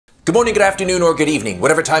Good morning, good afternoon, or good evening,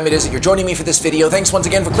 whatever time it is that you're joining me for this video. Thanks once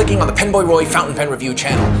again for clicking on the PenBoyRoy Fountain Pen Review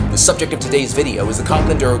channel. The subject of today's video is the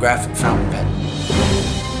Conklin Duragraph Fountain Pen.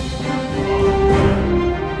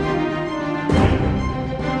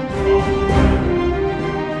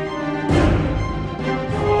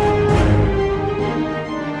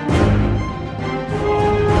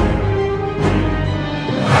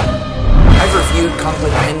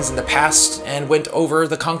 Conklin pens in the past and went over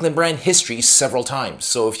the Conklin brand history several times,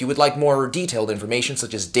 so if you would like more detailed information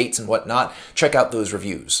such as dates and whatnot, check out those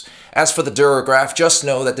reviews. As for the Duragraph, just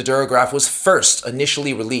know that the Duragraph was first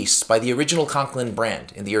initially released by the original Conklin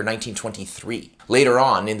brand in the year 1923. Later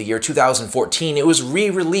on, in the year 2014, it was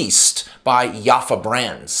re-released by Jaffa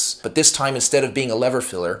Brands, but this time instead of being a lever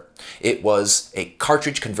filler, it was a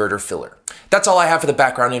cartridge converter filler. That's all I have for the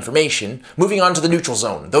background information. Moving on to the neutral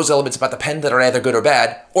zone, those elements about the pen that are either good or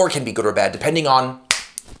bad, or can be good or bad, depending on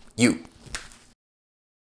you.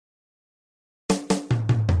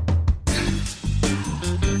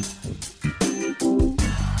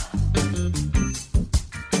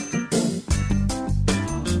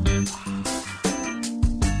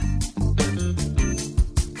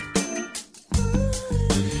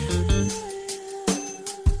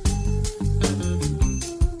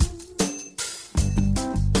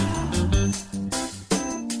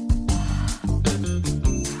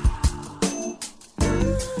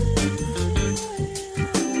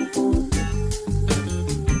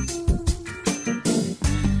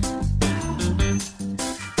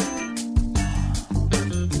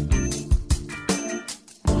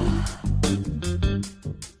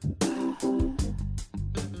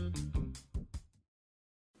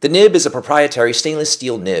 The nib is a proprietary stainless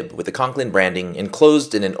steel nib with the Conklin branding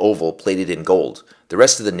enclosed in an oval plated in gold. The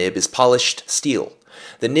rest of the nib is polished steel.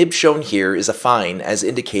 The nib shown here is a fine as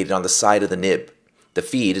indicated on the side of the nib. The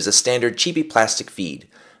feed is a standard cheapy plastic feed.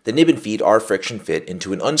 The nib and feed are friction fit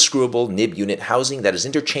into an unscrewable nib unit housing that is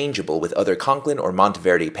interchangeable with other Conklin or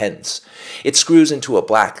Monteverde pens. It screws into a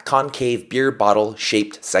black concave beer bottle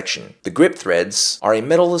shaped section. The grip threads are a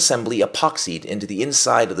metal assembly epoxied into the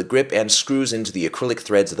inside of the grip and screws into the acrylic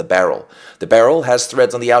threads of the barrel. The barrel has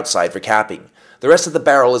threads on the outside for capping. The rest of the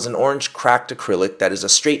barrel is an orange cracked acrylic that is a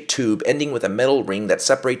straight tube ending with a metal ring that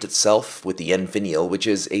separates itself with the end finial, which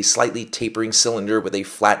is a slightly tapering cylinder with a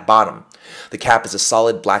flat bottom. The cap is a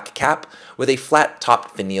solid black cap with a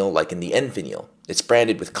flat-topped finial like in the end finial. It's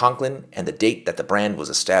branded with Conklin and the date that the brand was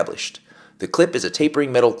established. The clip is a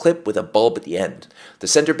tapering metal clip with a bulb at the end. The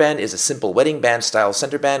center band is a simple wedding band style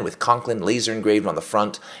center band with Conklin laser engraved on the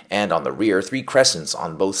front and on the rear 3 crescents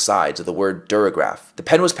on both sides of the word Duragraph. The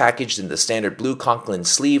pen was packaged in the standard blue Conklin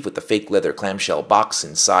sleeve with the fake leather clamshell box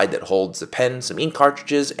inside that holds the pen, some ink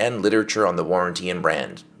cartridges, and literature on the warranty and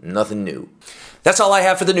brand. Nothing new. That's all I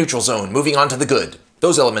have for the neutral zone. Moving on to the good.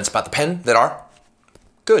 Those elements about the pen that are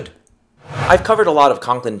good. I've covered a lot of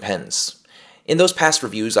Conklin pens. In those past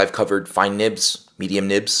reviews, I've covered fine nibs, medium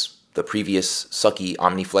nibs, the previous sucky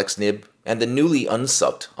Omniflex nib, and the newly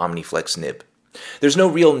unsucked Omniflex nib. There's no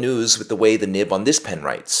real news with the way the nib on this pen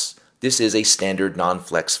writes. This is a standard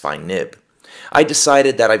non-flex fine nib. I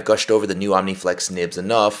decided that I've gushed over the new Omniflex nibs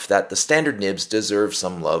enough that the standard nibs deserve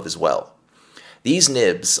some love as well. These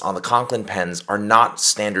nibs on the Conklin pens are not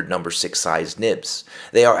standard number 6 size nibs.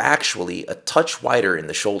 They are actually a touch wider in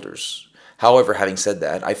the shoulders. However, having said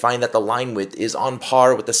that, I find that the line width is on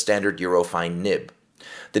par with the standard Eurofine nib.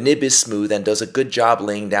 The nib is smooth and does a good job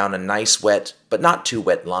laying down a nice wet, but not too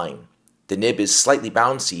wet line. The nib is slightly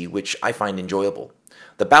bouncy, which I find enjoyable.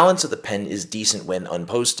 The balance of the pen is decent when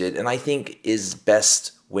unposted, and I think is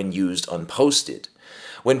best when used unposted.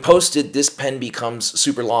 When posted, this pen becomes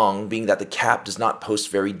super long, being that the cap does not post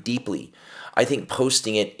very deeply. I think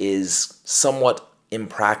posting it is somewhat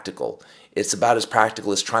impractical. It's about as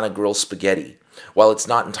practical as trying to grill spaghetti. While it's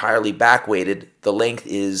not entirely back-weighted, the length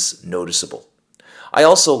is noticeable. I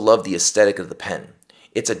also love the aesthetic of the pen.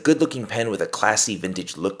 It's a good-looking pen with a classy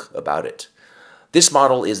vintage look about it. This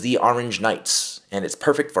model is the Orange Knights, and it's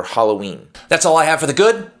perfect for Halloween. That's all I have for the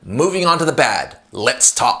good. Moving on to the bad.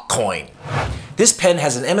 Let's talk coin. This pen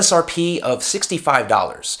has an MSRP of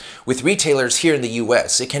 $65. With retailers here in the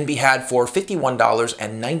US, it can be had for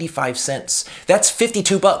 $51.95. That's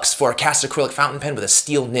 $52 for a cast acrylic fountain pen with a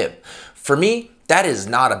steel nib. For me, that is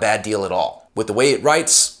not a bad deal at all. With the way it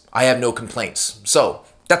writes, I have no complaints. So,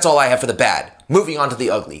 that's all I have for the bad. Moving on to the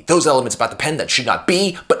ugly. Those elements about the pen that should not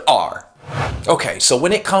be, but are. Okay, so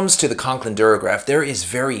when it comes to the Conklin Duragraph, there is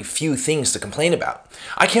very few things to complain about.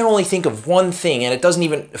 I can only think of one thing, and it doesn't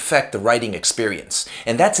even affect the writing experience,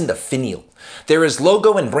 and that's in the finial. There is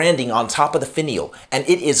logo and branding on top of the finial, and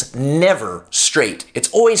it is never straight.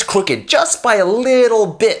 It's always crooked just by a little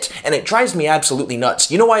bit, and it drives me absolutely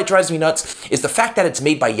nuts. You know why it drives me nuts? Is the fact that it's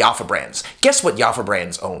made by Jaffa Brands. Guess what Jaffa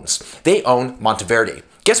Brands owns? They own Monteverde.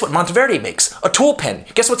 Guess what Monteverde makes? A tool pen.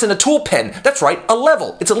 Guess what's in a tool pen? That's right, a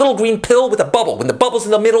level. It's a little green pill with a bubble. When the bubble's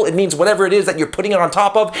in the middle, it means whatever it is that you're putting it on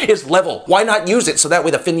top of is level. Why not use it so that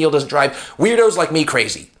way the finial doesn't drive weirdos like me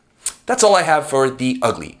crazy? That's all I have for the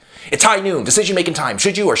ugly. It's high noon, decision-making time.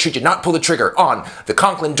 Should you or should you not pull the trigger on the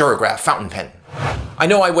Conklin Duragraph fountain pen? I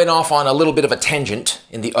know I went off on a little bit of a tangent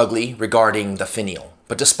in the ugly regarding the finial.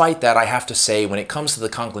 But despite that, I have to say, when it comes to the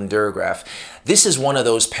Conklin Duragraph, this is one of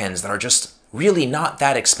those pens that are just really not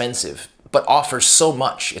that expensive, but offers so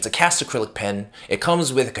much. It's a cast acrylic pen, it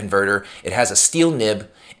comes with a converter, it has a steel nib,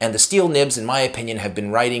 and the steel nibs, in my opinion, have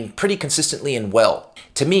been writing pretty consistently and well.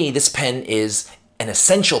 To me, this pen is an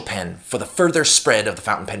essential pen for the further spread of the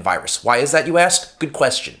fountain pen virus. Why is that, you ask? Good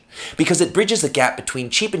question. Because it bridges the gap between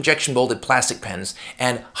cheap injection molded plastic pens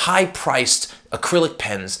and high-priced acrylic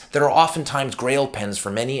pens that are oftentimes grail pens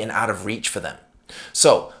for many and out of reach for them.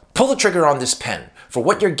 So, pull the trigger on this pen. For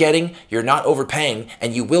what you're getting, you're not overpaying,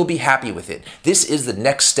 and you will be happy with it. This is the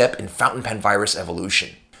next step in fountain pen virus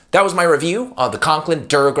evolution. That was my review of the Conklin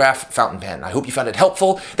Duragraph fountain pen. I hope you found it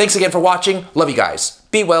helpful. Thanks again for watching. Love you guys.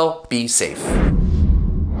 Be well, be safe.